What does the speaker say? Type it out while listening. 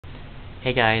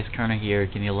Hey guys, Kerner here,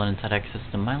 giving you a little inside access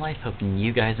to my life, hoping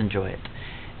you guys enjoy it.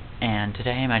 And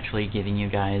today I'm actually giving you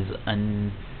guys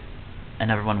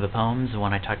another one of the poems, the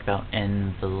one I talked about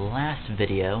in the last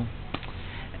video.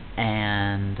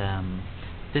 And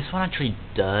this one actually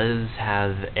does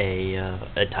have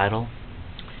a title.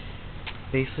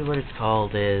 Basically what it's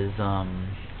called is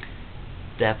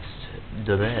Death's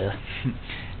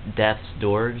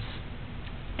Doors,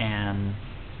 and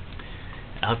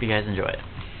I hope you guys enjoy it.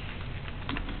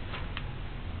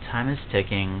 Time is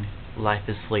ticking, life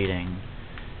is fleeting,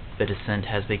 the descent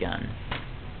has begun.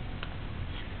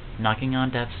 Knocking on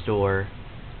death's door,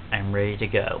 I'm ready to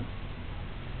go.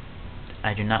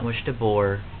 I do not wish to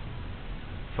bore,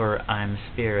 for I'm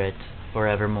spirit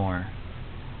forevermore.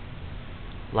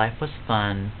 Life was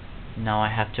fun, now I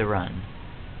have to run.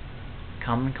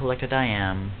 Calm and collected I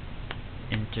am,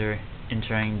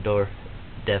 entering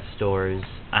death's doors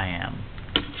I am.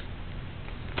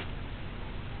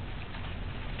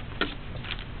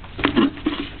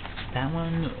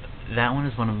 That one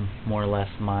is one of more or less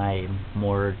my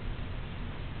more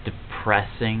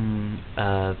depressing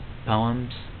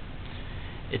poems.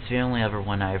 It's the only other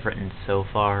one I've written so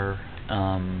far,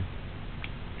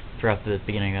 throughout the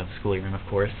beginning of the school year, of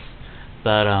course.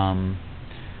 But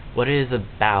what it is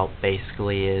about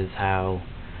basically is how,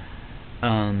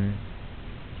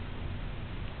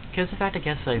 because the fact I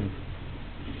guess I've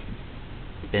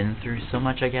been through so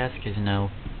much, I guess, because you know,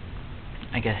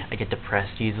 I get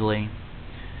depressed easily.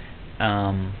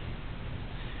 I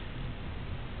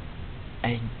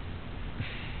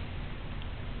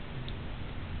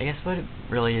guess what it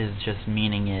really is just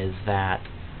meaning is that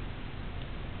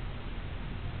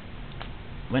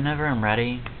whenever I'm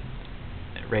ready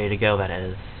to go, that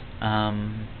is,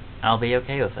 I'll be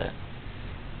okay with it.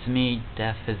 To me,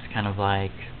 death is kind of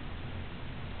like,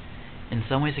 in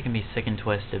some ways it can be sick and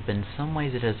twisted, but in some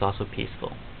ways it is also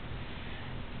peaceful.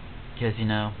 Because, you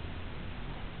know,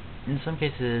 in some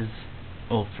cases,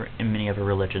 well, in many other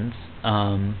religions,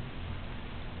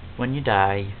 when you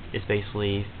die, it's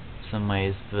basically, some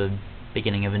ways, the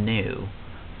beginning of a new,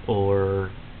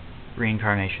 or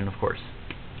reincarnation, of course.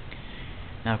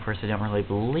 Now, of course, I don't really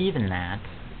believe in that,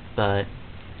 but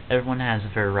everyone has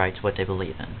their right to what they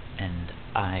believe in, and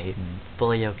I'm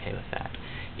fully okay with that.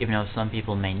 Even though some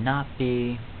people may not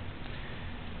be.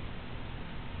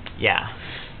 Yeah.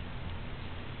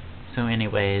 So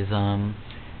anyways,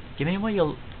 give me what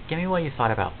you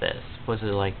thought about this. Was it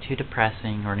like too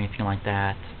depressing or anything like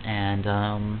that?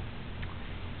 And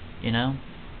you know,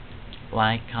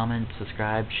 like, comment,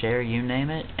 subscribe, share, you name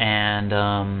it, and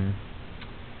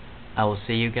I will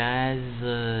see you guys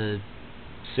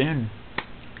soon.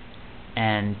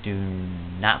 And do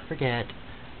not forget,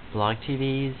 Vlog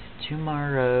TV's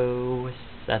tomorrow,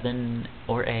 7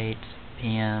 or 8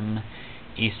 p.m.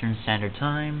 Eastern Standard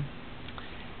Time.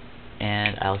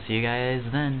 And I'll see you guys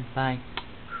then. Bye.